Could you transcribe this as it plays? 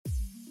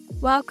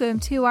Welcome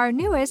to our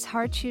newest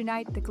Hearts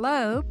Unite the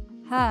Globe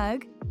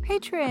Hug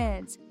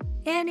patrons.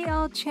 Annie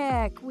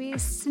Olchek, we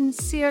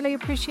sincerely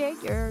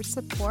appreciate your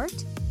support.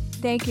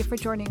 Thank you for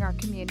joining our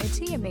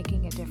community and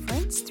making a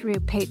difference through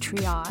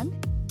Patreon.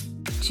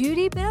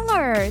 Judy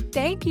Miller,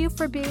 thank you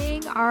for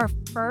being our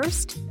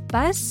first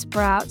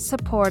Buzzsprout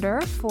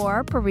supporter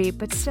for Bereaved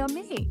But Still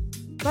Me.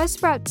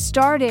 Buzzsprout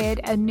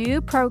started a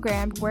new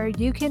program where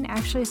you can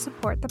actually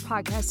support the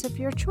podcast of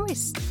your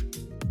choice.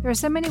 There are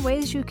so many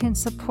ways you can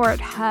support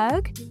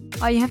HUG.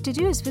 All you have to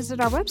do is visit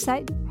our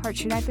website,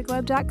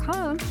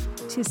 heartsunitetheglobe.com,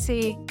 to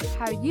see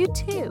how you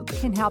too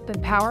can help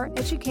empower,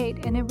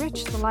 educate, and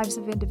enrich the lives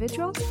of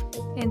individuals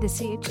in the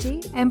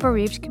CHD and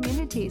bereaved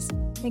communities.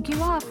 Thank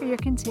you all for your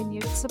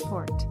continued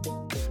support.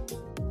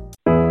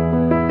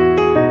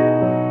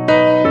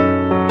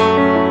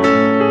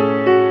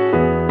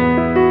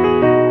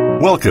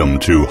 Welcome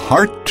to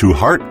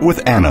Heart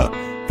with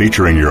Anna,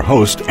 featuring your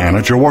host, Anna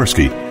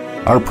Jaworski.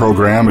 Our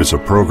program is a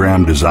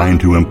program designed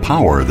to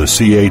empower the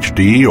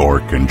CHD or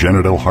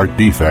congenital heart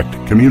defect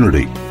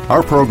community.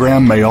 Our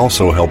program may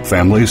also help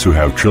families who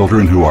have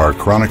children who are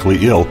chronically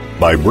ill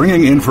by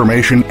bringing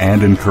information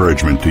and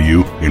encouragement to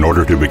you in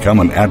order to become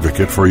an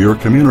advocate for your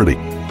community.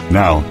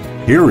 Now,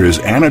 here is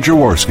Anna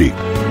Jaworski.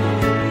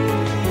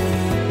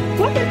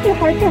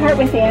 Welcome to Heart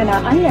with Anna.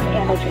 I am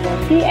Anna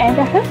Jaworski and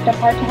the host of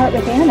Heart to Heart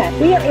with Anna.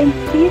 We are in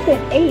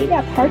Season 8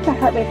 of Heart to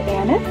Heart with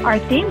Anna. Our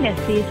theme this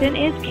season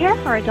is Care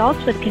for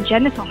Adults with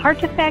Congenital Heart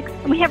Defects,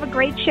 and we have a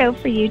great show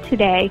for you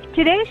today.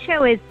 Today's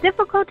show is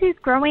Difficulties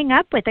Growing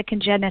Up with a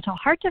Congenital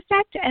Heart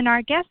Defect, and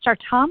our guests are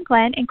Tom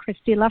Glenn and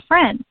Christy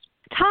LaFrenz.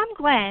 Tom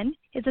Glenn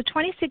is a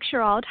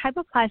 26-year-old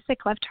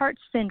hypoplastic left heart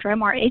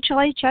syndrome, or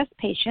HLHS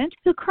patient,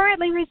 who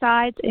currently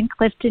resides in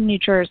Clifton, New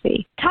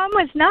Jersey. Tom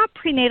was not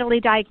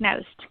prenatally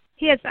diagnosed.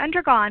 He has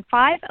undergone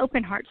 5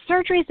 open heart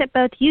surgeries at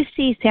both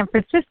UC San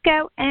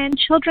Francisco and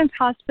Children's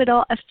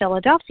Hospital of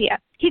Philadelphia.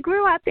 He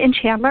grew up in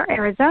Chandler,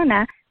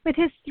 Arizona, with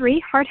his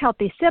 3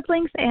 heart-healthy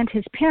siblings and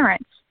his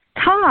parents.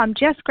 Tom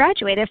just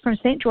graduated from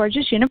St.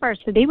 George's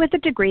University with a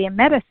degree in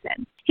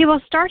medicine. He will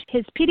start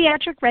his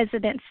pediatric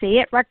residency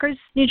at Rutgers,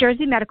 New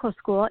Jersey Medical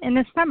School in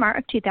the summer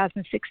of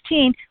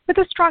 2016 with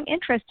a strong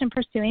interest in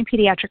pursuing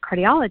pediatric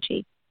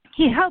cardiology.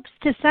 He hopes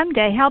to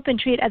someday help and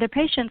treat other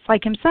patients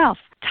like himself.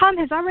 Tom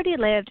has already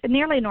lived a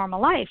nearly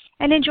normal life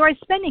and enjoys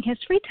spending his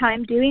free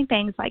time doing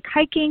things like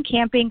hiking,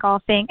 camping,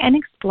 golfing, and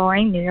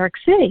exploring New York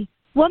City.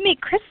 We'll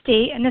meet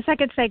Christy in the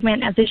second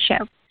segment of this show.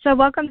 So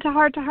welcome to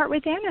Heart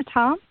with Anna,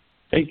 Tom.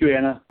 Thank you,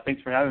 Anna.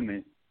 Thanks for having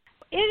me.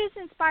 It is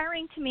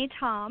inspiring to me,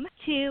 Tom,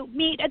 to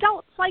meet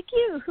adults like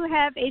you who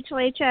have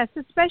HLHS,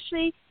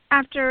 especially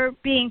after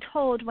being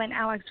told when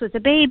Alex was a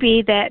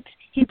baby that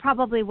he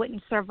probably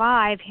wouldn't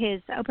survive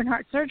his open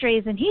heart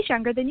surgeries, and he's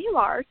younger than you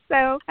are.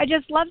 So I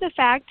just love the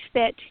fact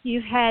that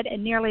you've had a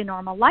nearly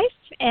normal life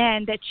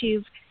and that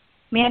you've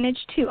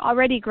managed to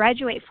already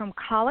graduate from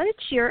college.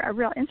 You're a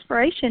real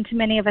inspiration to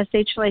many of us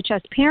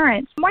HLHS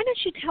parents. Why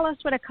don't you tell us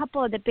what a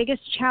couple of the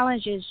biggest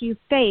challenges you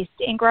faced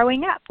in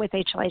growing up with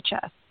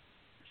HLHS?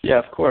 Yeah,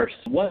 of course.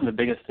 One of the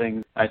biggest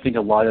things I think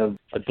a lot of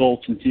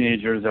adults and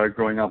teenagers that are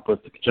growing up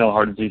with congenital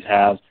heart disease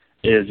have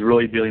is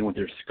really dealing with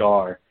their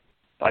scar.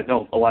 I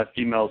know a lot of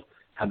females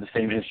have the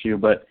same issue,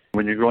 but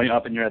when you're growing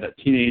up and you're at that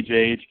teenage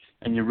age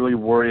and you really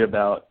worry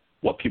about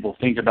what people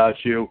think about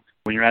you,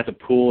 when you're at the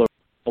pool,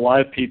 a lot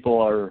of people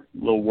are a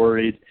little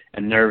worried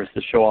and nervous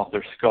to show off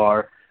their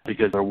scar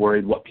because they're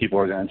worried what people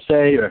are going to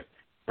say or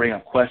bring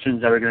up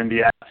questions that are going to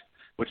be asked,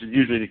 which is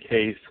usually the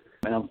case.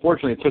 And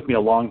unfortunately, it took me a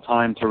long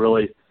time to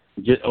really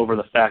get over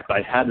the fact that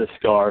I had this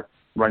scar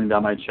running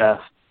down my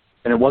chest.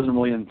 And it wasn't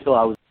really until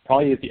I was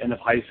probably at the end of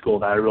high school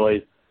that I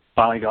really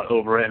finally got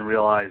over it and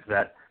realized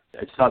that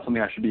it's not something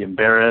I should be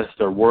embarrassed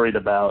or worried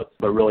about,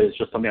 but really it's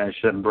just something I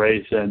should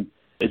embrace, and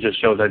it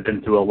just shows I've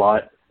been through a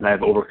lot and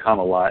I've overcome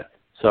a lot.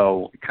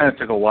 So it kind of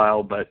took a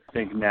while, but I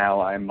think now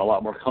I'm a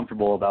lot more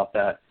comfortable about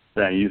that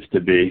than I used to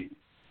be.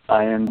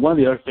 And one of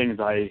the other things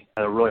I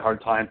had a really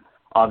hard time,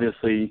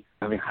 obviously,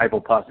 having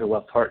hypoplastic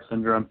left heart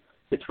syndrome,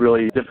 it's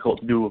really difficult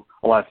to do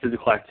a lot of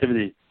physical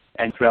activity.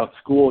 And throughout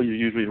school, you're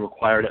usually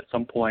required at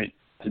some point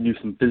to do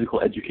some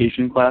physical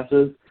education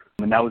classes.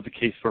 And that was the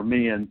case for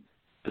me. And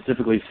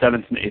specifically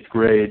 7th and 8th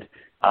grade,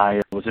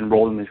 I was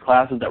enrolled in these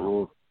classes that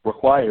were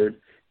required.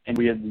 And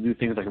we had to do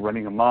things like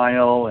running a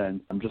mile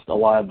and just a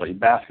lot of like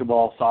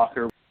basketball,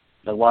 soccer.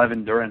 A lot of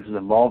endurance is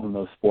involved in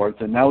those sports.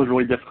 And that was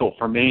really difficult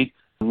for me.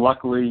 And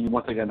luckily,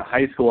 once I got into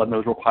high school and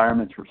those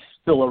requirements were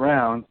still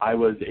around, I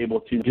was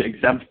able to get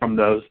exempt from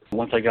those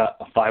once I got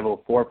a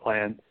 504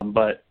 plan.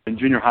 But in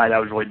junior high, that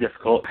was really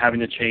difficult.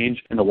 Having to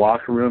change in the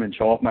locker room and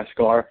show off my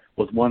scar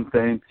was one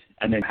thing.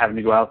 And then having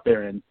to go out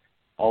there and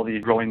all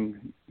these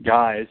growing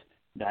guys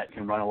that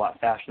can run a lot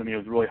faster than me, it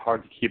was really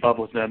hard to keep up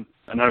with them.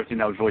 Another thing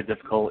that was really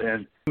difficult,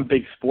 and I'm a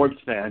big sports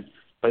fan,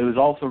 but it was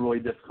also really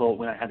difficult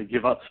when I had to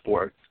give up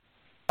sports.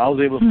 I was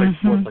able to play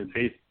sports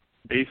like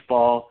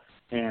baseball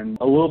and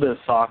a little bit of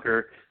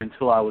soccer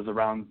until I was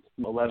around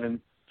 11,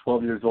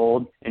 12 years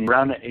old. And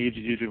around that age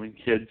is usually when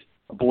kids,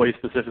 boys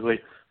specifically,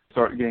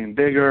 start getting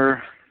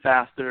bigger,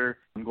 faster.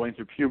 I'm going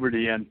through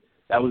puberty, and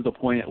that was the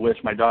point at which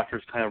my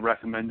doctors kind of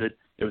recommended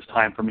it was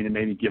time for me to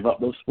maybe give up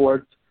those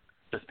sports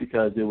just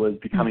because it was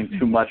becoming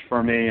too much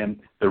for me, and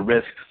the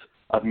risks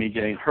of me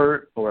getting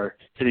hurt or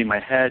hitting my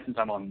head since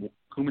I'm on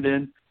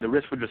Coumadin, the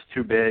risks were just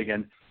too big,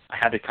 and I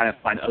had to kind of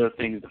find other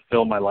things to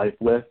fill my life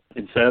with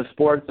instead of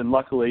sports. And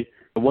luckily,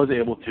 I was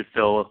able to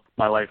fill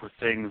my life with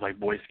things like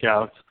Boy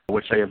Scouts,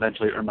 which I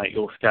eventually earned my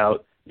Eagle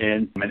Scout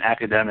in, and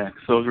academics.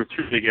 So those were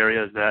two big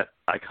areas that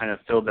I kind of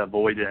filled that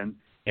void in,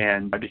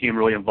 and I became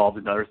really involved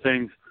in other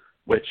things,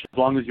 which as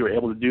long as you were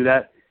able to do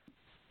that,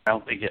 I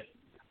don't think it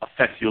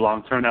affects you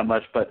long term that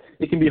much, but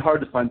it can be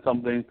hard to find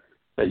something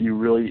that you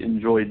really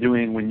enjoy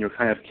doing when you're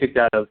kind of kicked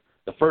out of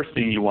the first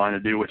thing you want to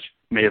do, which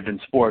may have been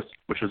sports,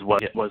 which is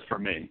what it was for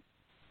me.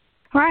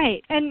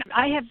 Right. And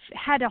I have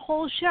had a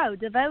whole show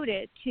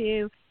devoted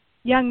to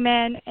young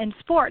men and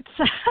sports,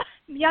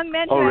 young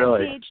men who have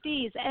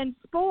PhDs and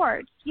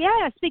sports.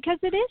 Yes, because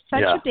it is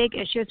such a big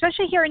issue,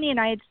 especially here in the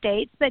United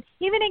States. But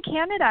even in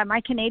Canada,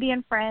 my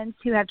Canadian friends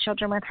who have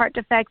children with heart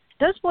defects,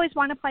 those boys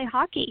want to play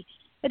hockey.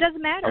 It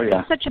doesn't matter.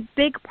 It's such a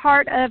big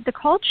part of the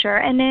culture.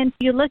 And then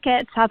you look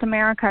at South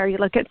America or you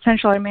look at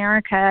Central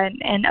America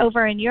and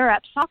over in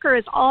Europe, soccer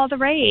is all the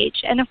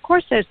rage. And, of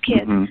course, those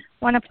kids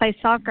want to play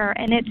soccer.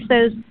 And it's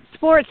those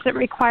sports that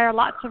require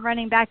lots of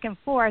running back and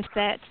forth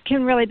that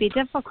can really be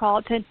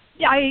difficult. And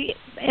I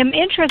am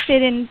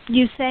interested in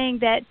you saying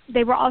that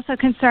they were also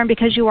concerned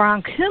because you were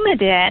on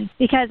Coumadin,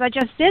 because I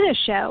just did a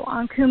show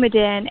on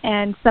Coumadin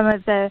and some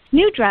of the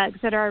new drugs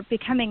that are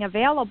becoming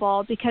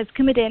available, because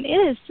Coumadin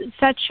is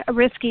such a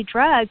risky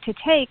drug to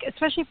take,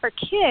 especially for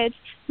kids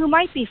who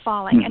might be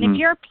falling. And if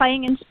you're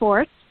playing in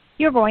sports,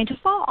 you're going to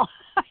fall.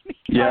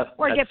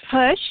 Or get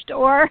pushed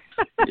or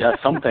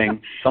something's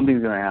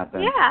going to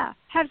happen.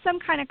 Have some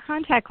kind of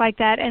contact like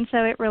that, and so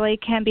it really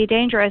can be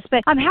dangerous.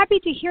 But I'm happy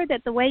to hear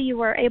that the way you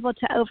were able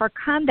to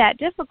overcome that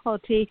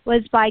difficulty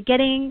was by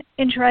getting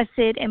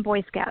interested in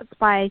Boy Scouts,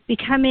 by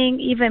becoming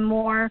even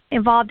more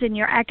involved in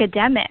your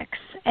academics,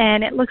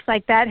 and it looks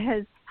like that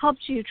has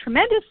helped you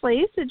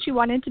tremendously since you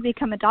wanted to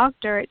become a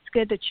doctor. It's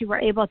good that you were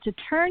able to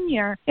turn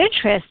your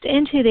interest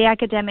into the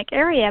academic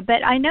area.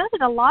 But I know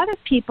that a lot of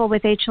people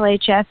with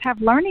HLHS have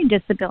learning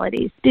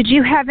disabilities. Did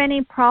you have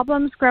any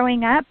problems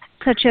growing up,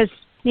 such as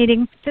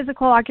needing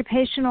physical,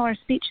 occupational, or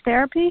speech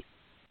therapy?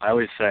 I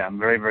always say I'm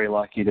very, very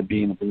lucky to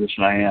be in the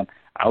position I am.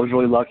 I was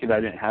really lucky that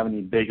I didn't have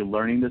any big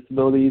learning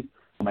disabilities.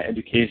 My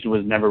education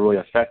was never really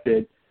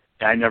affected.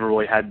 I never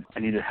really I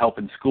needed help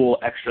in school,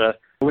 extra.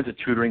 I went to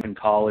tutoring in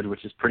college,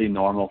 which is pretty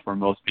normal for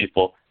most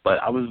people, but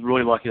I was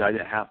really lucky that I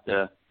didn't have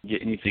to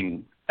get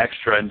anything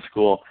extra in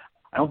school.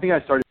 I don't think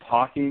I started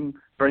talking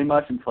very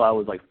much until I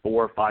was like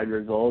 4 or 5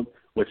 years old,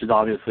 which is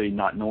obviously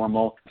not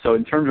normal. So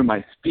in terms of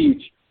my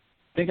speech,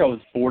 I think I was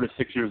 4 to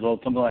 6 years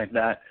old, something like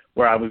that,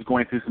 where I was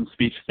going through some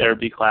speech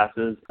therapy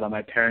classes that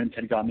my parents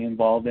had got me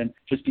involved in,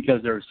 just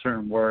because there were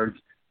certain words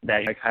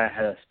that I kind of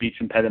had a speech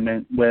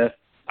impediment with.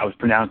 I was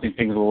pronouncing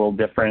things a little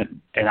different,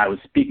 and I was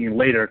speaking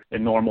later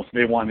than normal, so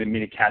they wanted me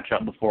to catch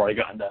up before I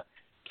got into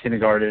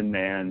kindergarten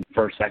and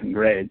first, second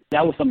grade.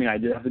 That was something I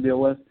did have to deal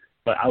with,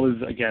 but I was,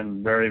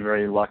 again, very,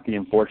 very lucky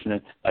and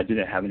fortunate I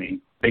didn't have any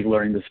big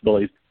learning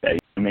disabilities that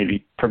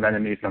maybe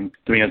prevented me from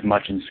doing as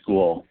much in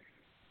school.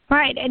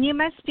 Right, and you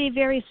must be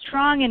very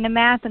strong in the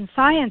math and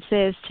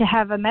sciences to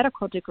have a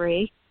medical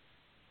degree.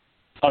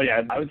 Oh,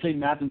 yeah, I would say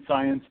math and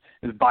science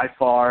is by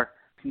far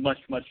much,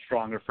 much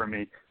stronger for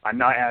me. I'm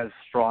not as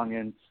strong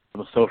in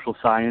the social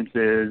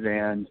sciences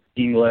and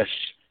English,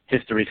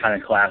 history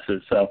kind of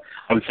classes. So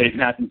I would say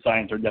math and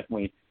science are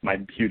definitely my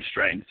huge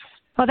strengths.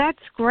 Well, that's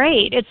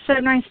great. It's so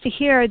nice to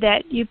hear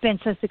that you've been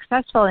so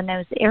successful in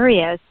those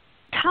areas.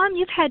 Tom,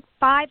 you've had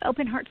 5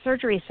 open heart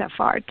surgeries so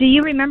far. Do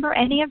you remember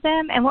any of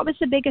them? And what was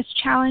the biggest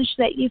challenge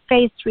that you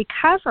faced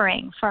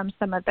recovering from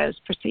some of those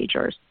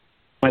procedures?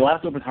 My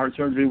last open heart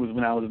surgery was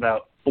when I was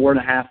about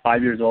 4.5,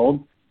 5 years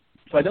old.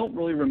 So I don't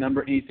really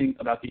remember anything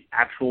about the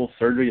actual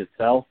surgery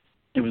itself.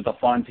 It was the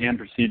Fontan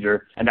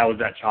procedure, and that was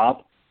that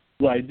chop.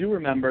 What I do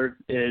remember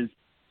is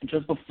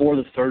just before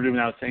the surgery, when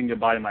I was saying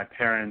goodbye to my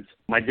parents,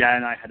 my dad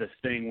and I had this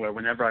thing where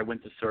whenever I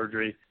went to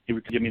surgery, he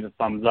would give me the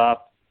thumbs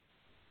up,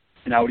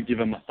 and I would give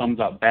him a thumbs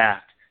up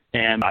back.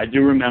 And I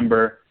do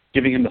remember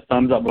giving him the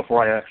thumbs up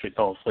before I actually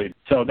fell asleep.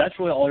 So that's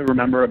really all I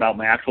remember about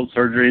my actual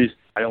surgeries.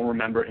 I don't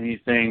remember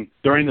anything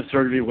during the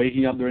surgery,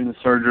 waking up during the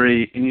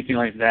surgery, anything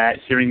like that,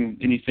 hearing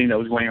anything that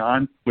was going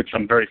on, which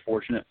I'm very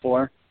fortunate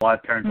for. A lot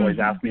of parents always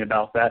ask me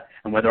about that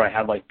and whether I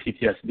have like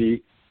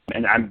PTSD.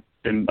 And I've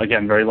been,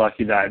 again, very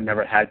lucky that I've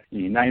never had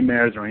any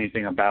nightmares or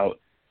anything about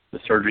the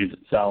surgeries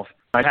itself.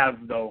 I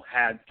have, though,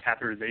 had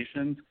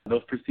catheterizations,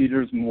 those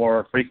procedures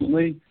more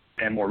frequently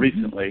and more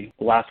recently.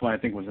 The last one I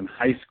think was in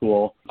high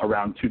school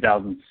around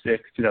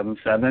 2006,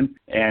 2007.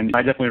 And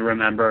I definitely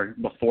remember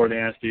before the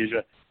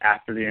anesthesia,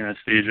 after the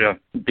anesthesia,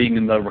 being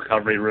in the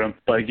recovery room.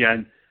 But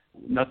again,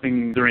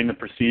 nothing during the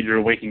procedure,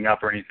 waking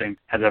up or anything,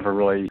 has ever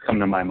really come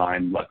to my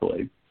mind,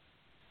 luckily.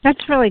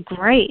 That's really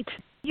great.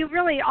 You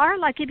really are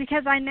lucky,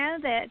 because I know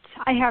that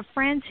I have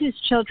friends whose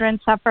children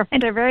suffer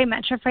and are very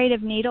much afraid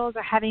of needles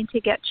or having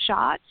to get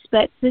shots.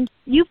 But since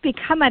you've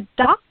become a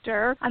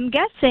doctor, I'm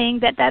guessing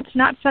that that's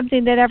not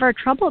something that ever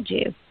troubled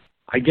you.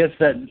 I guess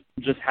that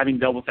just having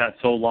dealt with that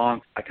so long,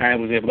 I kind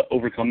of was able to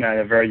overcome that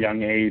at a very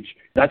young age.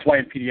 That's why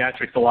in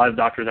pediatrics, a lot of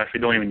doctors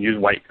actually don't even use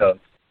white coats,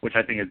 which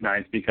I think is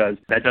nice, because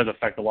that does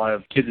affect a lot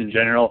of kids in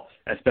general,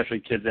 especially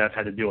kids that have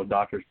had to deal with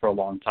doctors for a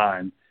long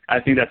time. I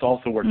think that's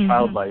also where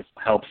child life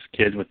helps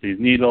kids with these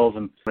needles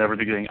and whenever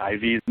they're getting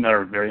IVs.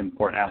 Another very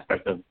important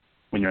aspect of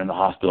when you're in the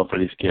hospital for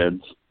these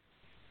kids.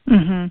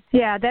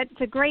 Yeah,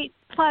 that's a great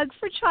plug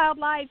for Child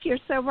Life. You're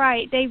so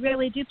right. They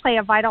really do play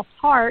a vital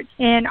part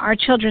in our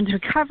children's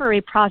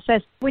recovery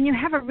process. When you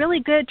have a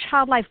really good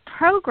Child Life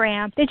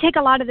program, they take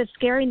a lot of the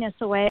scariness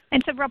away.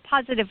 And it's a real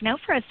positive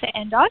note for us to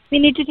end on. We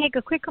need to take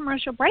a quick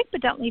commercial break,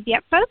 but don't leave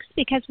yet, folks,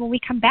 because when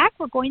we come back,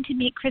 we're going to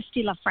meet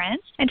Christy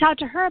LaFrance and talk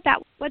to her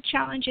about what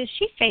challenges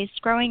she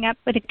faced growing up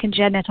with a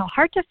congenital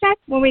heart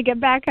defect when we get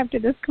back after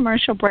this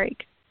commercial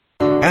break.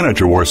 Anna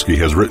Jaworski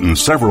has written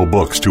several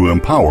books to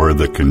empower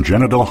the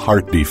congenital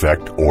heart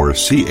defect, or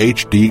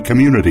CHD,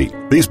 community.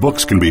 These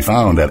books can be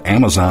found at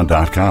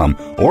Amazon.com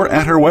or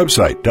at her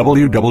website,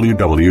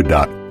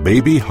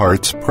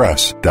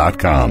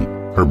 www.babyheartspress.com.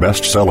 Her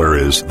bestseller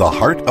is The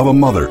Heart of a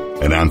Mother,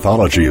 an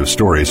anthology of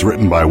stories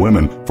written by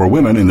women for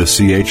women in the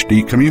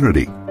CHD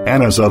community.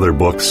 Anna's other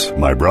books,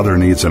 My Brother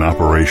Needs an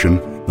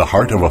Operation, The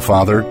Heart of a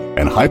Father,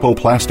 and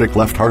Hypoplastic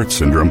Left Heart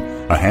Syndrome,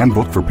 a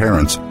handbook for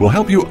parents, will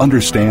help you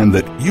understand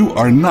that you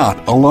are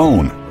not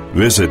alone.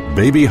 Visit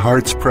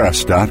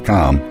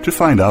babyheartspress.com to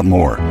find out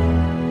more.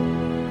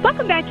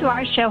 Welcome back to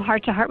our show,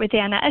 Heart to Heart with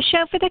Anna, a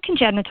show for the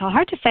congenital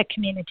heart defect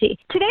community.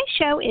 Today's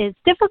show is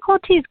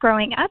Difficulties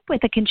Growing Up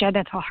with a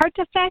Congenital Heart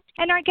Defect,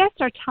 and our guests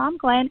are Tom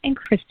Glenn and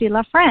Christy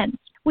LaFrance.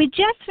 We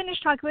just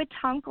finished talking with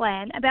Tom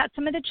Glenn about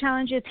some of the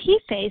challenges he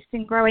faced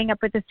in growing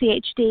up with a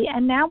CHD,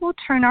 and now we'll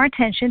turn our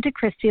attention to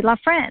Christy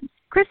LaFrance.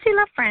 Christy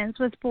LaFrance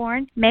was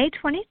born May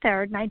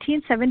 23,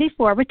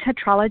 1974, with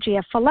tetralogy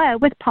of Fallot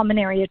with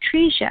pulmonary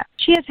atresia.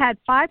 She has had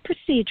 5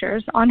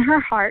 procedures on her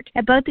heart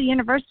at both the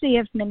University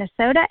of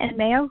Minnesota and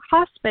Mayo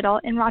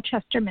Hospital in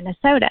Rochester,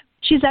 Minnesota.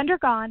 She's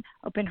undergone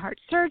open heart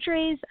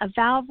surgeries, a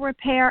valve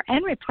repair,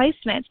 and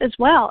replacements, as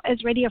well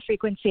as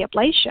radiofrequency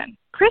ablation.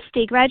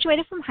 Christy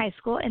graduated from high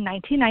school in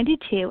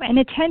 1992 and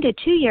attended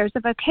 2 years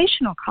of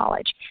vocational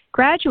college,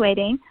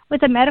 graduating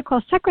with a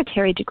medical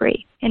secretary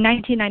degree. In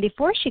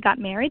 1994, she got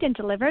married and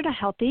delivered a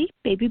healthy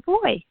baby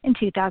boy in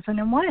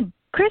 2001.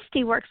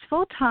 Christy works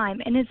full-time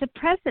and is the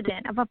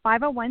president of a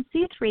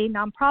 501c3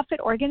 nonprofit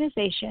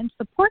organization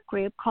support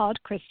group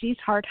called Christy's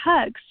Heart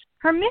Hugs.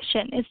 Her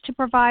mission is to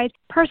provide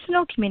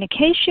personal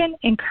communication,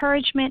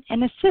 encouragement,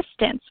 and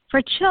assistance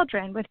for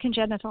children with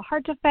congenital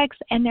heart defects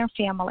and their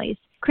families.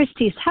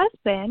 Christy's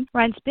husband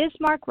runs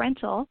Bismarck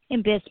Rental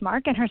in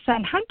Bismarck, and her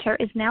son Hunter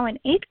is now in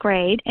 8th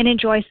grade and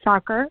enjoys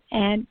soccer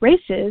and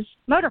races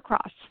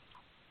motocross.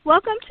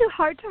 Welcome to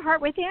Heart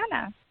with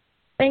Anna.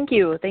 Thank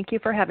you. Thank you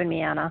for having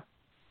me, Anna.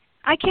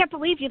 I can't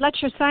believe you let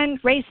your son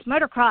race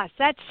motocross.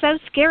 That's so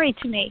scary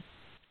to me.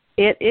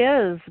 It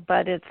is,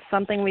 but it's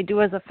something we do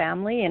as a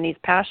family, and he's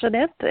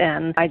passionate,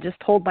 and I just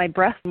hold my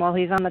breath while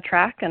he's on the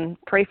track and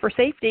pray for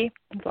safety.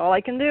 That's all I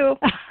can do.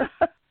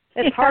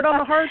 It's hard on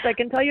the heart, I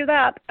can tell you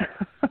that.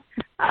 Oh,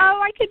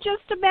 I can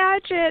just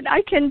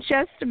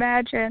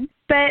imagine.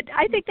 But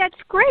I think that's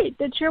great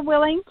that you're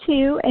willing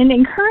to and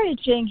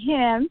encouraging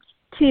him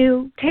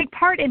to take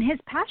part in his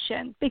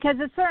passion, because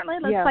it certainly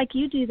looks like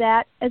you do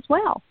that as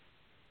well.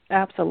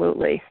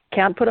 Absolutely.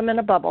 Can't put him in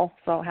a bubble,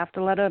 so I'll have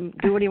to let him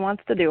do what he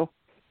wants to do.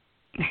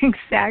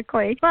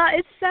 Exactly. Well,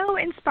 it's so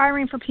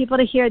inspiring for people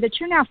to hear that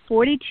you're now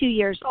 42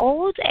 years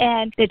old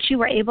and that you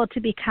were able to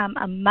become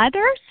a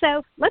mother.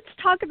 So let's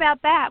talk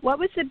about that. What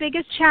was the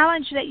biggest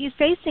challenge that you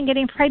faced in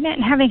getting pregnant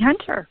and having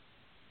Hunter?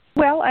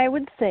 Well, I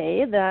would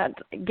say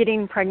that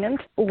getting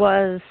pregnant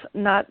was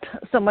not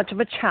so much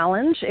of a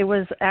challenge. It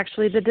was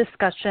actually the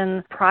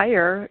discussion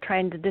prior,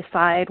 trying to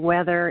decide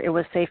whether it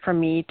was safe for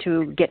me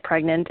to get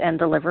pregnant and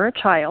deliver a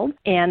child.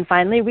 And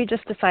finally, we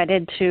just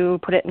decided to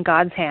put it in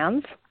God's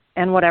hands,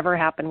 and whatever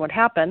happened would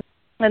happen.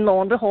 And lo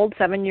and behold,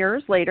 7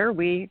 years later,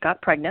 we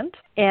got pregnant.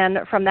 And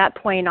from that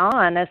point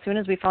on, as soon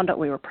as we found out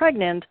we were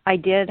pregnant, I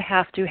did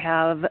have to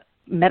have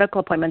medical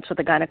appointments with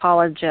a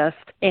gynecologist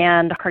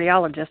and a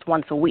cardiologist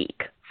once a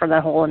week for the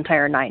whole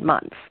entire 9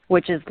 months,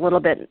 which is a little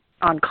bit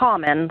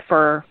uncommon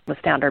for the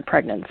standard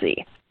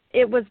pregnancy.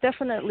 It was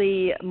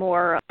definitely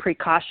more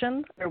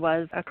precaution. There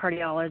was a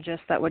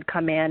cardiologist that would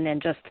come in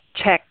and just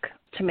check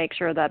to make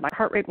sure that my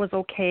heart rate was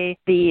okay.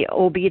 The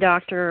OB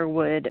doctor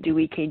would do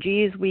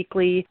EKGs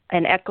weekly.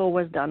 An echo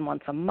was done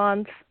once a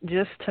month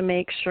just to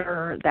make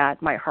sure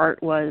that my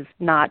heart was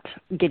not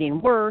getting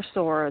worse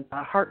or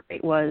the heart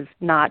rate was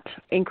not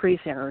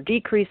increasing or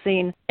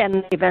decreasing,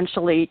 and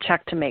eventually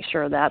check to make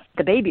sure that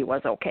the baby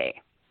was okay.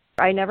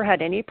 I never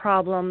had any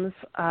problems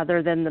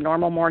other than the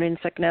normal morning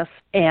sickness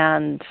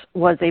and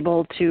was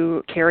able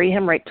to carry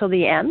him right till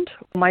the end.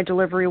 My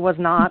delivery was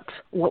not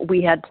what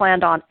we had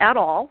planned on at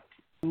all.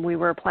 We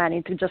were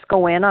planning to just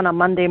go in on a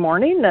Monday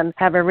morning and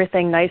have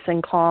everything nice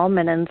and calm,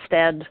 and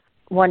instead,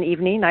 one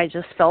evening, I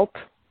just felt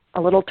a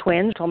little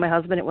twinge. Told my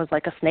husband it was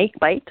like a snake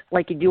bite,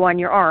 like you do on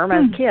your arm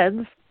as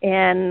kids,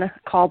 and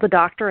called the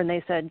doctor, and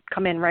they said,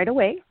 come in right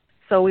away.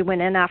 So we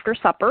went in after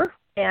supper,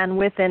 and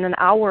within an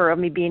hour of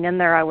me being in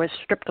there, I was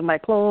stripped of my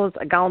clothes,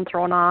 a gown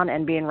thrown on,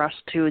 and being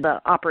rushed to the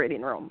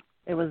operating room.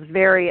 It was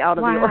very out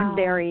of the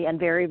ordinary and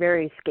very,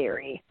 very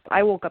scary.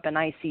 I woke up in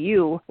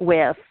ICU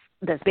with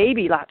this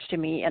baby latched to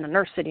me and a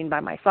nurse sitting by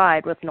my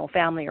side with no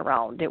family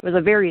around. It was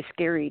a very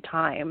scary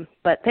time,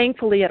 but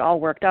thankfully it all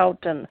worked out,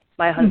 and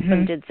my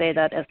husband did say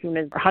that as soon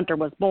as Hunter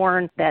was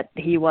born that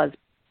he was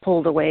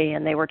pulled away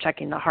and they were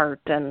checking the heart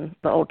and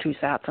the O2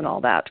 sats and all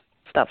that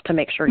stuff to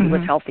make sure he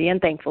was healthy, and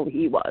thankfully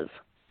he was.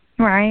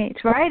 Right.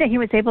 And he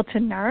was able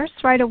to nurse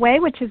right away,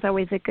 which is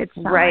always a good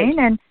sign. Right.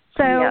 And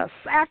so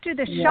after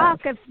the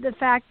shock of the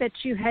fact that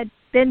you had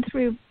been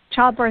through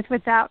childbirth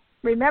without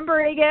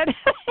remembering it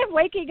and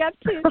waking up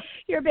to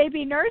your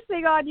baby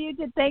nursing on you,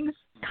 did things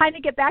kind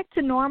of get back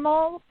to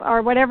normal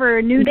or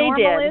whatever new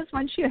normal is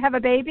once you have a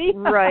baby?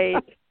 Right.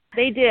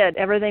 They did.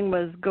 Everything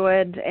was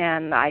good,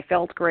 and I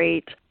felt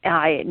great.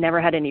 I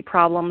never had any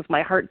problems.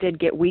 My heart did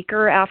get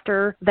weaker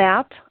after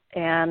that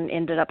and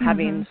ended up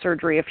having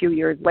surgery a few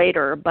years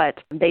later, but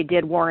they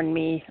did warn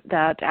me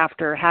that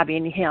after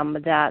having him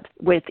that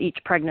with each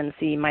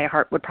pregnancy my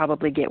heart would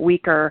probably get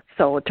weaker,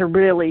 so to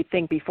really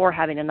think before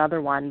having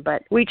another one,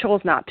 but we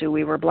chose not to.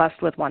 We were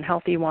blessed with one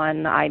healthy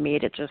one. I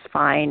made it just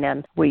fine,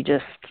 and we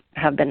just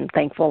have been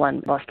thankful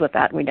and blessed with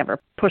that. We never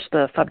pushed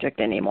the subject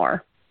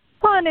anymore.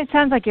 Well, and it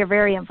sounds like you're a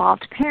very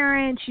involved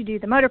parent. You do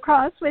the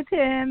motocross with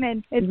him,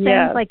 and it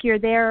sounds like you're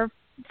there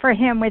for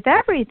him with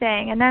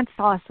everything, and that's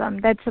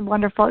awesome. That's a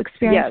wonderful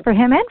experience for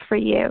him and for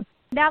you.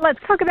 Now let's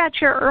talk about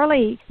your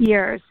early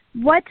years.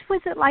 What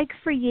was it like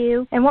for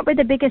you, and what were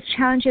the biggest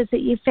challenges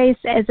that you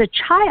faced as a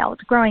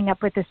child growing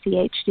up with a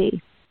CHD?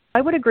 I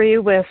would agree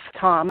with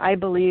Tom. I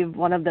believe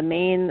one of the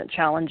main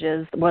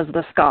challenges was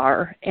the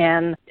scar.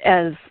 And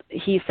as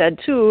he said,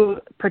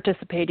 too,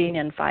 participating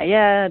in Phi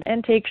Ed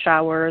and take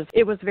showers,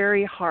 it was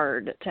very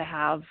hard to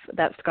have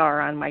that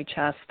scar on my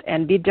chest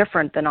and be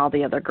different than all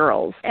the other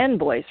girls and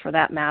boys for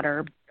that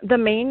matter. The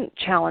main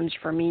challenge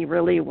for me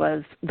really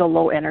was the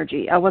low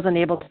energy. I wasn't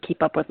able to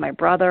keep up with my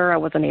brother. I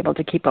wasn't able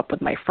to keep up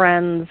with my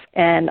friends.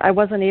 And I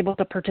wasn't able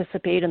to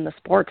participate in the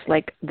sports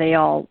like they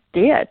all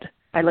did.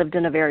 I lived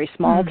in a very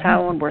small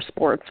town where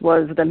sports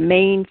was the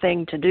main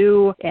thing to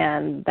do,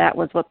 and that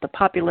was what the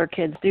popular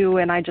kids do,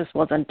 and I just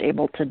wasn't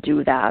able to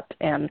do that.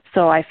 And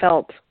so I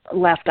felt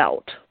left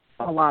out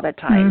a lot of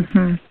times.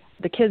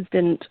 The kids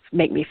didn't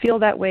make me feel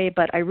that way,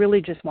 but I really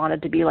just wanted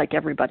to be like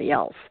everybody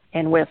else.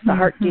 And with the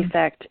heart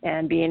defect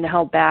and being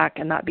held back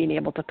and not being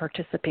able to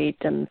participate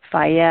in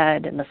Phi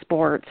Ed and the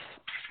sports,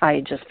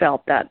 I just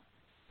felt that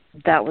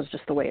that was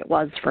just the way it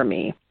was for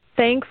me.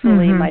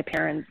 Thankfully, my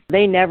parents,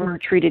 they never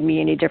treated me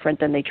any different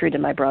than they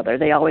treated my brother.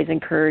 They always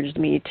encouraged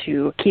me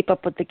to keep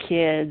up with the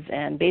kids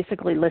and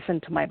basically listen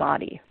to my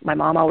body. My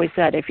mom always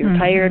said, if you're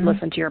tired,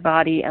 listen to your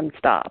body and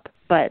stop.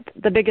 But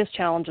the biggest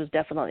challenge was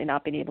definitely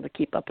not being able to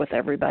keep up with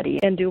everybody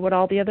and do what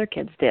all the other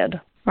kids did.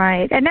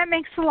 Right, and that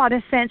makes a lot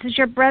of sense. Is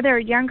your brother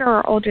younger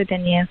or older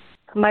than you?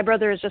 My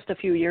brother is just a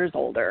few years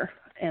older.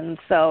 And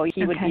so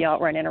he would be out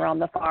running around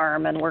the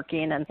farm and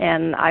working,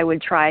 and I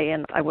would try,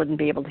 and I wouldn't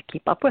be able to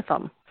keep up with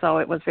him. So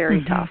it was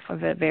very tough,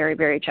 very,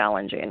 very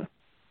challenging.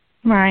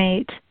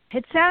 Right.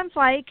 It sounds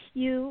like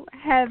you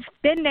have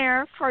been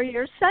there for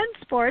your son's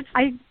sports.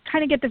 I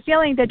kind of get the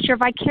feeling that you're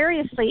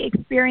vicariously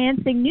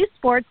experiencing new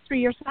sports through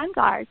your son's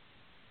eyes.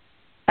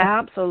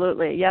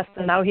 Absolutely, yes.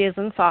 And now he is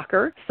in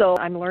soccer, so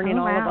I'm learning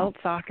all about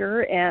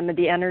soccer and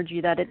the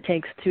energy that it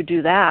takes to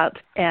do that.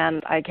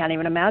 And I can't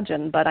even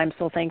imagine, but I'm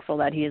so thankful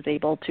that he is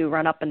able to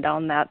run up and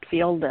down that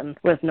field and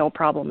with no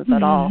problems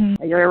at all.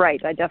 You're right.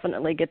 I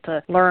definitely get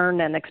to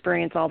learn and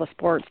experience all the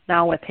sports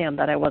now with him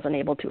that I wasn't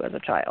able to as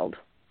a child.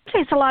 It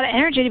takes a lot of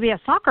energy to be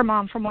a soccer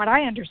mom, from what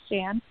I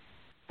understand.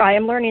 I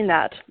am learning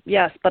that,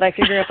 yes, but I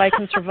figure if I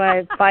can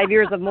survive 5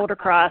 years of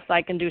motocross,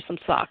 I can do some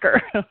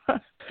soccer.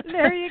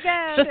 There you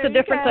go. Just a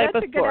different type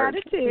of sport.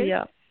 That's a good attitude.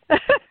 Yeah.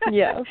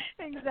 Yes.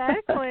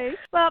 Exactly.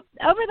 Well,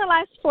 over the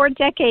last 4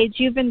 decades,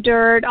 you've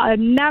endured a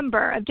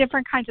number of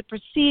different kinds of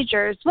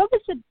procedures. What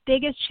was the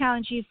biggest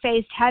challenge you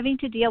faced having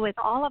to deal with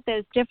all of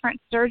those different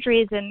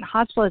surgeries and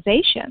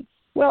hospitalizations?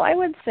 Well, I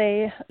would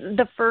say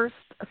the first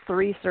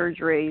 3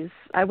 surgeries,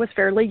 I was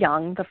fairly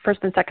young. The first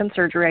and second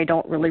surgery, I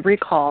don't really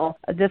recall.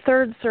 The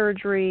third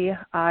surgery,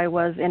 I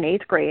was in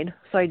 8th grade,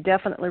 so I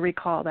definitely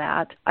recall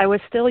that. I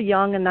was still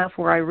young enough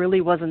where I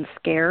really wasn't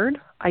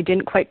scared. I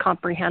didn't quite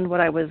comprehend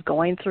what I was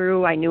going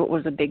through. I knew it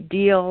was a big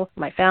deal.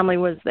 My family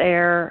was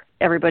there.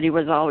 Everybody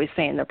was always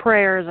saying their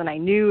prayers, and I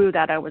knew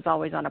that I was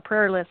always on a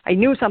prayer list. I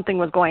knew something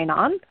was going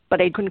on, but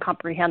I couldn't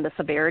comprehend the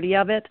severity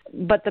of it.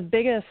 But the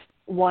biggest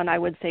one, I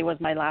would say, was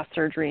my last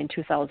surgery in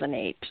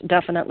 2008.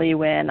 Definitely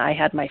when I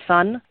had my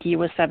son. He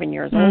was 7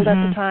 years old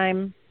at the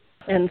time.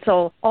 And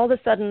so all of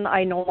a sudden,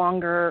 I no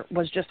longer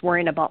was just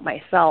worrying about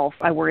myself.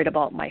 I worried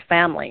about my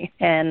family.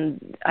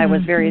 And I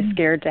was very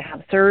scared to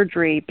have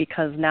surgery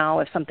because now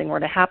if something were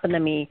to happen to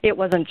me, it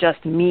wasn't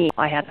just me.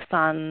 I had a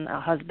son, a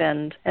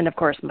husband, and, of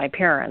course, my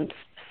parents.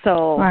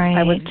 So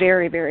I was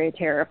very, very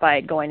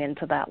terrified going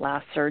into that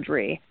last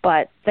surgery.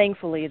 But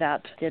thankfully,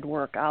 that did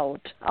work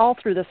out. All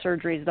through the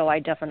surgeries, though, I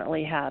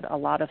definitely had a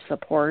lot of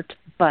support.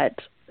 But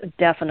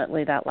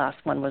definitely that last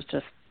one was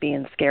just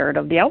being scared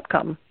of the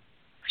outcome.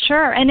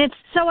 Sure, and it's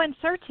so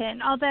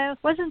uncertain, although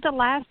wasn't the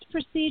last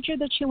procedure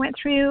that you went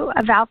through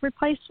a valve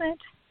replacement?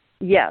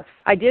 Yes,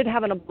 I did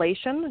have an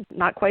ablation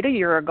not quite a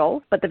year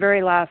ago, but the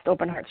very last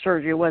open heart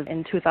surgery was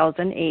in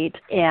 2008,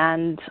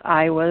 and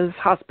I was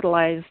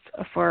hospitalized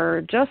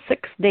for just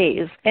 6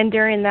 days. And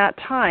during that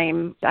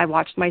time, I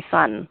watched my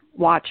son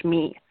watch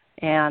me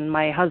and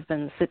my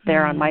husband sit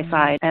there on my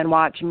side and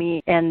watch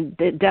me. And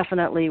it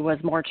definitely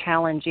was more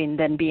challenging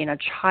than being a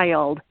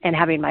child and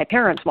having my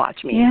parents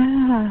watch me.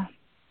 Yeah.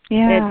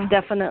 It's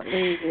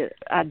definitely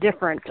a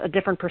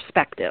different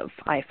perspective,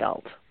 I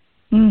felt.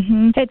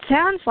 It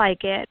sounds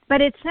like it,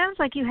 but it sounds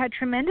like you had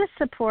tremendous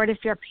support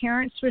if your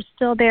parents were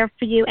still there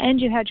for you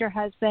and you had your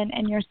husband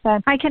and your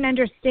son. I can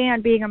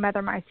understand, being a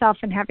mother myself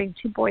and having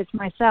 2 boys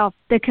myself,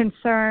 the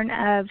concern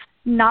of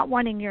not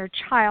wanting your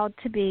child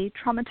to be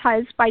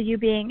traumatized by you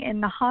being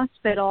in the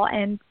hospital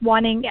and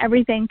wanting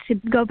everything to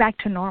go back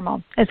to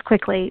normal as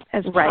quickly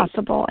as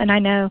possible. And I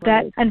know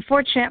that,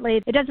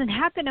 unfortunately, it doesn't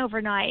happen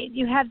overnight.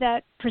 You have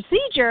that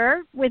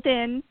procedure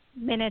within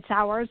minutes,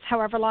 hours,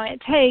 however long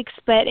it takes,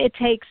 but it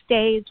takes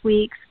days,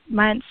 weeks,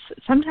 months,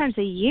 sometimes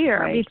a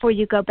year before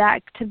you go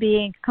back to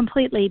being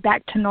completely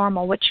back to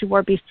normal, which you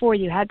were before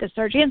you had the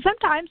surgery. And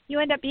sometimes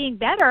you end up being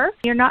better.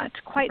 You're not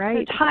quite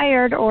so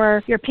tired,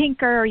 or you're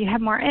pinker, or you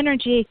have more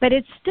energy, but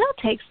it still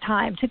takes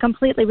time to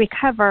completely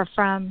recover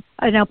from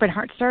an open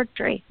heart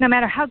surgery, no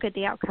matter how good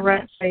the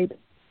outcome is.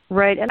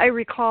 Right. And I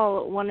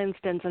recall one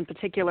instance in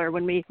particular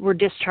when we were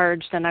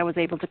discharged and I was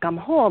able to come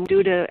home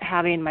due to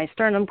having my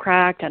sternum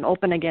cracked and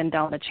open again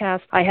down the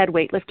chest. I had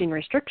weightlifting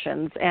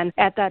restrictions. And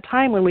at that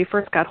time when we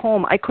first got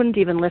home, I couldn't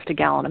even lift a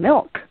gallon of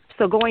milk.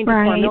 So going to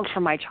pour milk for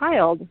my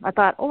child, I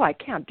thought, I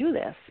can't do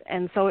this.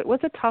 And so it was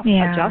a tough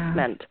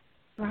adjustment.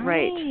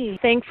 Right.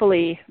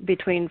 Thankfully,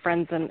 between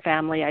friends and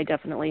family, I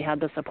definitely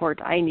had the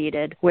support I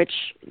needed,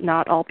 which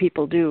not all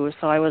people do.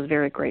 So I was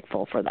very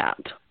grateful for that.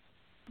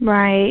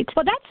 Right.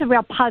 Well, that's a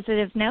real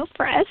positive note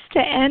for us to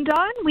end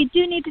on. We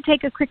do need to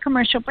take a quick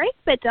commercial break,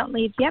 but don't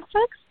leave yet,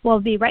 folks.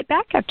 We'll be right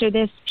back after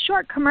this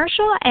short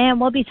commercial,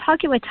 and we'll be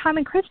talking with Tom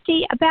and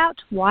Christy about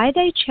why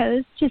they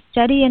chose to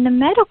study in the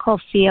medical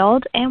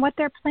field and what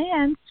their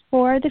plans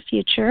for the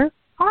future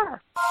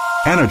are.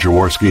 Anna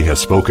Jaworski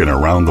has spoken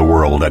around the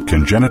world at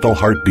congenital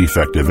heart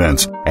defect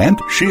events, and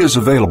she is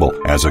available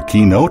as a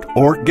keynote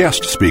or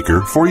guest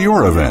speaker for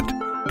your event.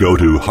 Go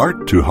to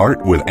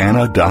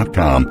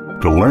hearttoheartwithanna.com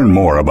to learn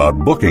more about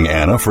booking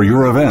Anna for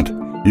your event.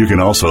 You can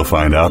also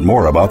find out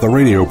more about the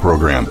radio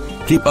program,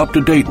 keep up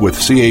to date with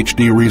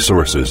CHD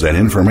resources and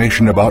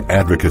information about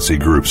advocacy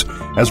groups,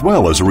 as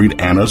well as read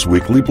Anna's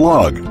weekly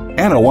blog.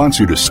 Anna wants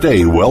you to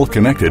stay well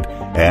connected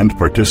and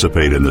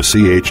participate in the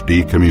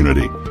CHD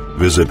community.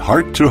 Visit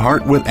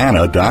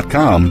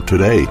hearttoheartwithanna.com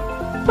today.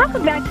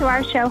 Welcome back to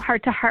our show,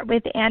 Heart to Heart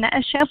with Anna,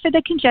 a show for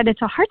the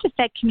congenital heart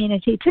defect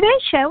community.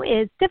 Today's show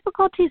is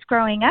Difficulties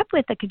Growing Up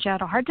with a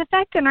Congenital Heart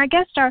Defect, and our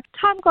guests are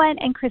Tom Glenn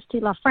and Christy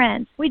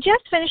LaFrenz. We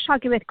just finished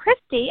talking with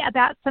Christy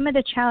about some of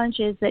the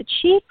challenges that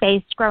she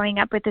faced growing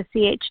up with the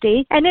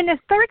CHD, and in the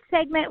third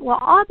segment, we'll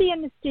all be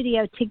in the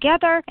studio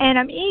together, and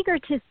I'm eager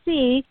to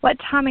see what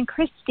Tom and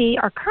Christy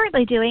are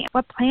currently doing,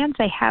 what plans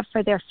they have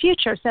for their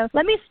future. So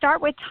let me start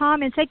with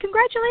Tom and say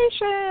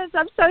congratulations.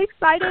 I'm so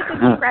excited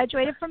that you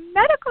graduated from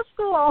medical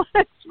school.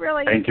 That's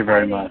really Thank you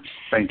very much.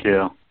 Thank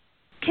you.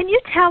 Can you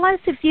tell us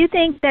if you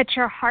think that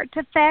your heart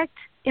defect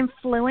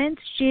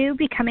influenced you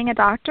becoming a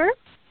doctor?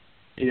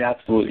 It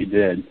absolutely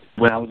did.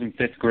 When I was in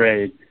 5th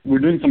grade, we were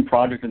doing some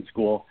project in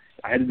school.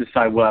 I had to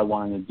decide what I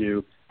wanted to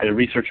do. I had to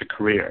research a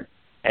career.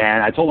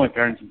 And I told my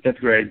parents in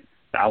 5th grade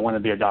that I wanted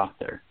to be a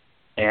doctor.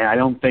 And I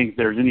don't think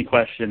there's any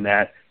question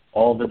that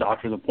all the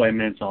doctor's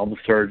appointments, all the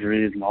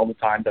surgeries, and all the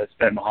time that I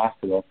spent in the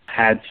hospital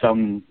had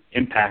some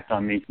impact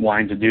on me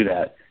wanting to do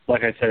that.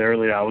 Like I said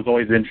earlier, I was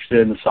always interested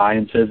in the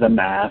sciences and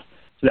math,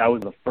 so that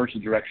was the first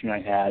direction I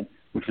had,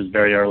 which was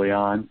very early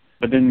on.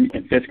 But then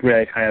in 5th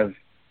grade, I kind of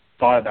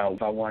thought about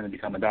if I wanted to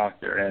become a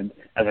doctor. And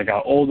as I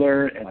got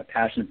older and my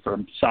passion for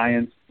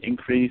science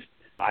increased,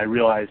 I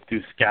realized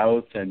through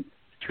scouts and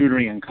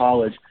tutoring in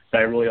college that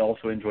I really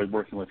also enjoyed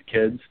working with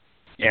kids.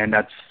 And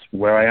that's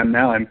where I am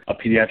now. I'm a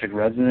pediatric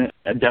resident.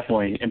 That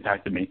definitely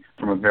impacted me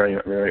from a very,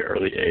 very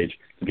early age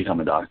to become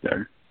a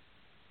doctor.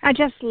 I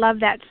just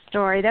love that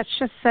story. That's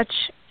just such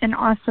an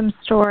awesome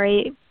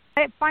story.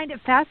 I find it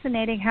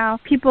fascinating how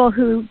people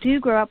who do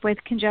grow up with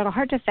congenital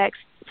heart defects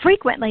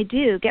frequently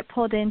do get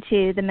pulled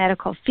into the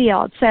medical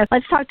field. So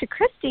let's talk to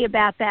Christy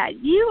about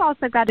that. You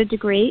also got a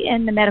degree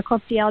in the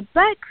medical field,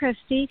 but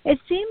Christy, it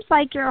seems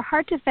like your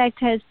heart defect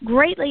has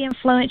greatly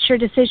influenced your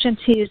decision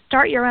to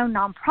start your own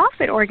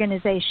nonprofit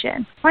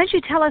organization. Why don't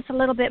you tell us a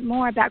little bit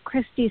more about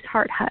Christy's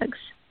Heart Hugs?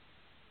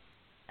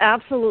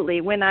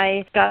 Absolutely. When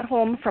I got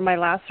home from my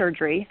last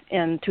surgery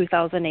in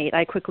 2008,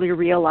 I quickly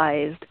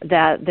realized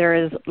that there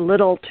is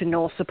little to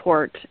no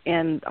support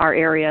in our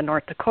area,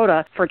 North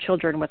Dakota, for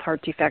children with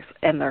heart defects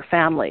and their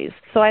families.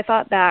 So I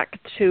thought back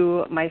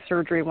to my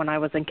surgery when I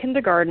was in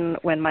kindergarten,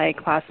 when my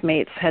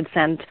classmates had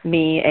sent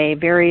me a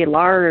very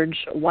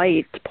large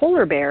white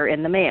polar bear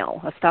in the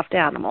mail, a stuffed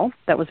animal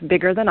that was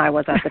bigger than I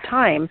was at the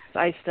time.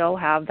 I still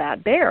have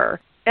that bear.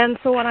 And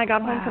so when I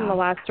got home from the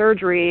last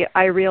surgery,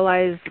 I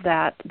realized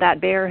that that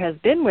bear has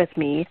been with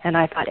me, and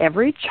I thought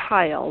every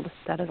child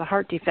that has a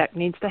heart defect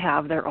needs to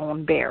have their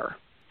own bear.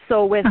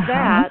 So with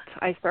that,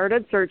 I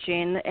started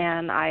searching,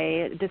 and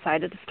I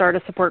decided to start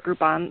a support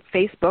group on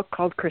Facebook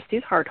called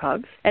Christy's Heart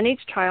Hugs. And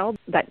each child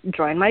that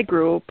joined my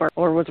group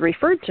or was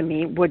referred to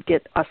me would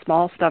get a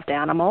small stuffed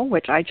animal,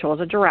 which I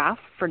chose a giraffe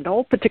for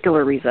no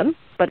particular reason.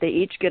 But they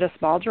each get a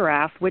small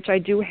giraffe, which I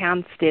do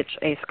hand-stitch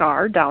a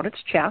scar down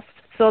its chest,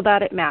 so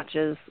that it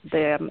matches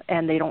them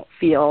and they don't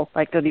feel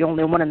like they're the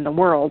only one in the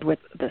world with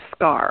this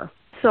scar.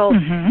 So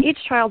each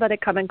child that I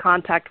come in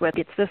contact with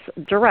gets this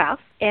giraffe,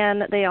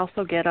 and they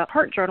also get a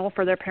heart journal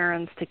for their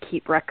parents to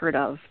keep record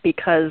of,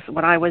 because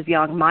when I was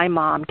young, my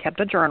mom kept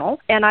a journal,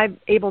 and I'm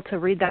able to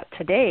read that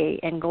today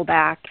and go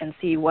back and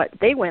see what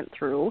they went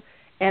through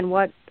and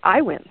what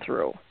I went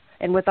through.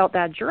 And without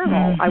that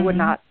journal, I would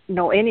not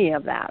know any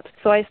of that.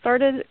 So I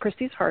started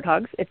Christy's Heart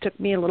Hugs. It took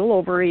me a little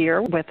over a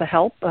year with the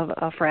help of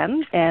a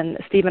friend. And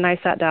Steve and I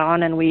sat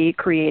down and we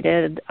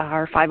created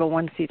our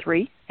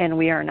 501c3. And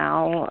we are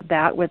now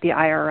that with the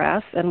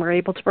IRS. And we're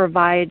able to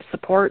provide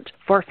support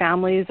for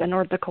families in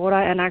North Dakota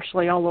and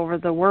actually all over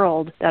the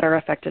world that are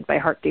affected by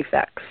heart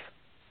defects.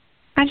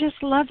 I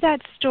just love that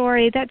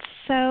story. That's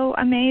so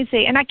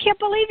amazing. And I can't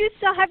believe you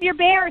still have your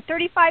bear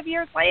 35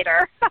 years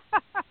later.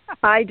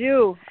 I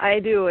do.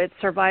 It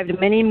survived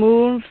many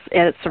moves.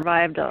 It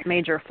survived a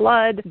major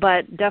flood,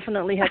 but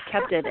definitely has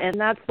kept it. And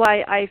that's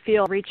why I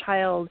feel every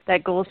child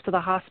that goes to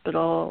the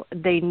hospital,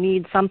 they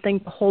need something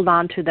to hold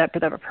on to that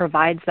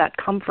provides that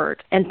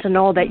comfort. And to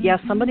know that, yes,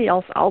 somebody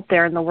else out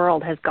there in the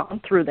world has gone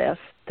through this.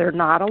 They're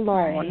not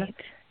alone. Right.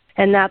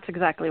 And that's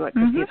exactly what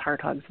Christy's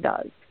Heart Hugs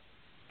does.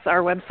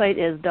 Our website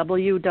is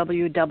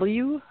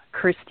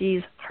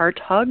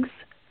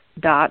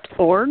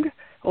www.christyshearthugs.org.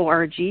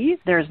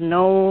 There's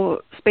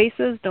no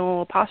spaces,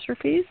 no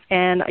apostrophes.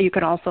 And you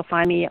can also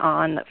find me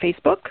on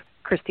Facebook,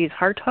 Christy's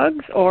Heart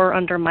Hugs, or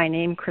under my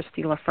name,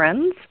 Christy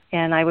LaFriends.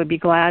 And I would be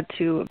glad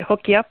to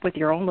hook you up with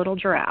your own little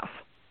giraffe.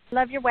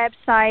 Love your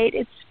website.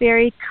 It's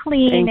very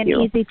clean and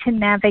easy to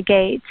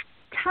navigate.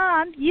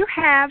 Tom, you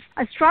have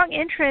a strong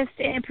interest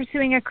in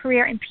pursuing a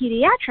career in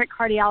pediatric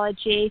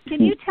cardiology.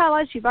 Can you tell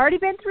us, you've already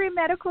been through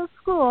medical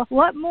school,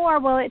 what more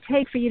will it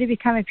take for you to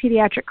become a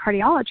pediatric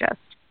cardiologist?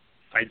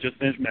 I just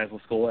finished medical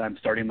school, and I'm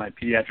starting my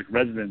pediatric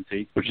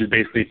residency, which is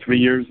basically 3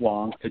 years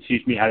long, to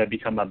teach me how to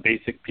become a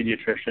basic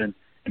pediatrician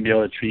and be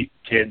able to treat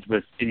kids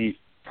with any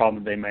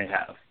problem they may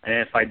have. And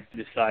if I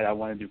decide I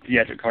want to do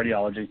pediatric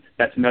cardiology,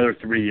 that's another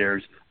 3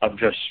 years of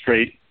just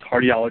straight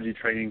cardiology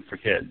training for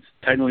kids.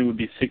 Technically, it would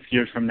be 6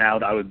 years from now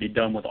that I would be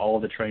done with all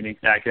of the training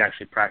that I could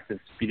actually practice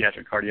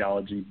pediatric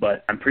cardiology.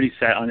 But I'm pretty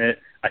set on it.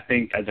 I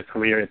think as a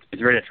career, it's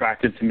very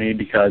attractive to me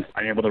because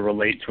I'm able to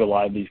relate to a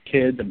lot of these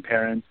kids and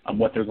parents on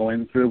what they're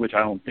going through, which I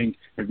don't think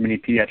there's many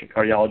pediatric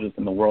cardiologists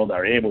in the world that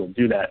are able to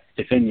do that,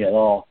 if any at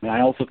all. And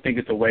I also think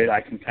it's a way that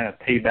I can kind of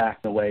pay back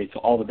in a way to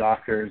all the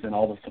doctors and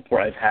all the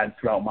support I've had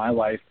throughout my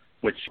life,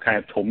 which kind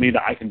of told me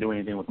that I can do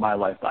anything with my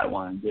life that I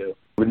want to do.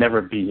 I would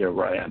never be here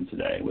where I am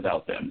today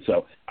without them.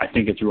 So I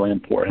think it's really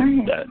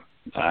important that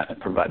I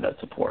provide that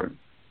support.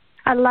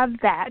 I love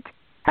that.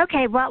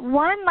 Okay, well,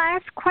 one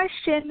last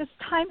question. This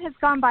time has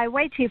gone by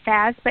way too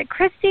fast, but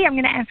Christy, I'm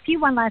going to ask you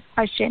one last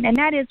question, and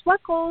that is,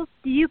 what goals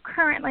do you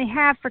currently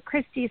have for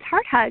Christy's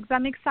Heart Hugs?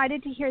 I'm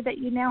excited to hear that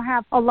you now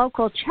have a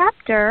local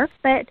chapter,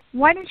 but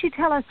why don't you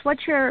tell us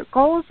what your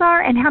goals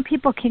are and how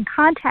people can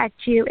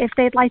contact you if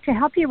they'd like to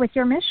help you with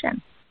your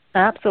mission?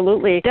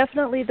 Absolutely.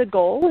 Definitely the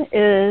goal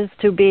is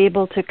to be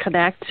able to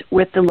connect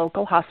with the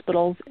local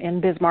hospitals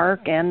in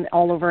Bismarck and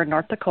all over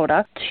North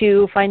Dakota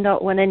to find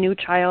out when a new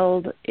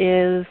child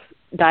is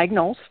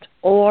diagnosed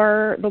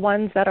or the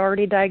ones that are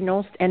already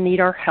diagnosed and need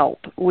our help.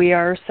 We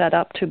are set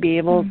up to be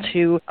able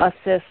to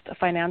assist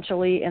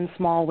financially in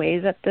small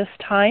ways at this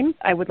time.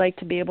 I would like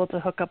to be able to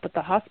hook up with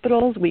the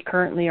hospitals. We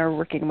currently are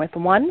working with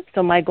one.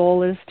 So my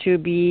goal is to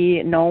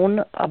be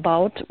known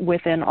about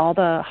within all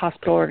the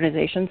hospital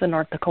organizations in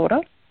North Dakota.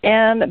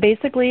 And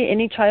basically,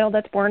 any child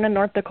that's born in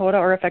North Dakota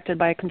or affected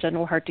by a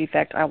congenital heart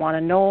defect, I want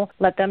to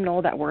let them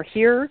know that we're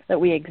here, that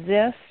we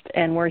exist,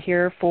 and we're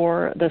here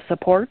for the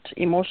support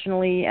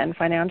emotionally and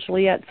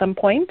financially at some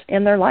point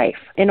in their life.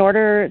 In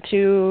order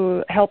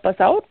to help us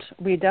out,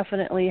 we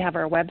definitely have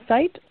our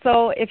website.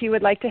 So if you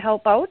would like to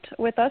help out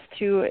with us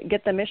to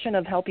get the mission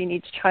of helping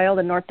each child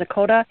in North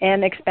Dakota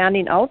and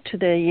expanding out to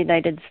the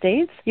United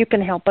States, you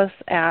can help us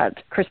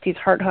at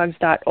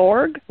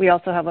christieshearthugs.org. We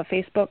also have a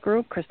Facebook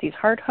group, Christie's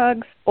Heart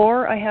Hugs,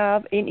 or I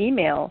have an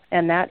email,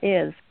 and that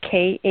is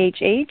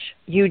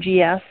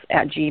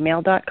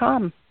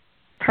khhugs@gmail.com.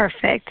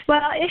 Perfect.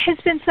 Well, it has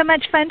been so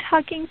much fun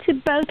talking to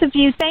both of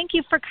you. Thank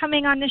you for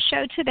coming on the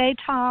show today,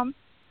 Tom.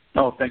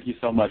 Oh, thank you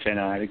so much,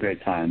 Anna. I had a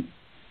great time.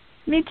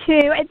 Me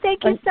too. And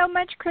thank you so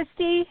much,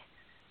 Christy.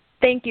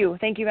 Thank you.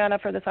 Thank you, Anna,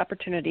 for this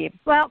opportunity.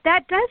 Well,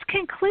 that does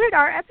conclude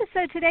our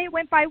episode today. It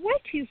went by way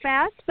too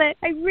fast, but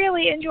I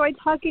really enjoyed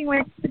talking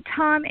with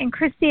Tom and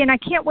Christy, and I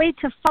can't wait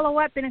to follow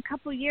up in a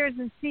couple years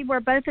and see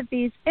where both of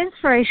these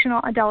inspirational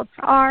adults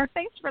are.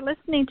 Thanks for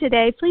listening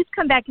today. Please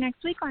come back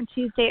next week on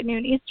Tuesday at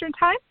noon Eastern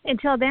Time.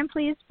 Until then,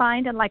 please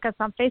find and like us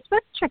on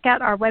Facebook. Check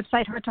out our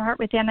website,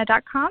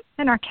 hearttoheartwithanna.com,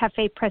 and our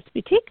Cafe Press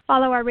Boutique.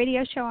 Follow our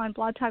radio show on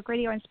Blog Talk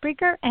Radio and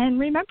Spreaker. And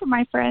remember,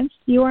 my friends,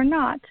 you are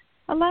not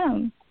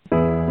alone.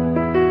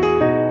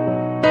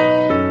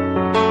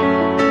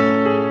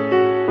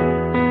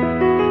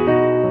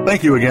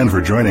 Thank you again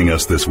for joining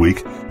us this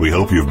week. We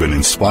hope you've been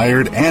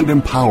inspired and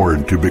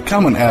empowered to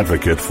become an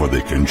advocate for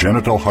the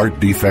congenital heart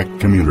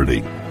defect community.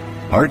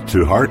 Heart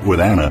to Heart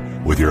with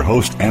Anna, with your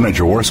host Anna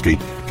Jaworski,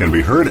 can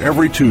be heard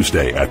every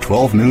Tuesday at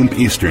 12 noon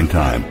Eastern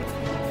Time.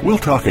 We'll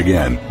talk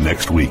again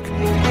next week.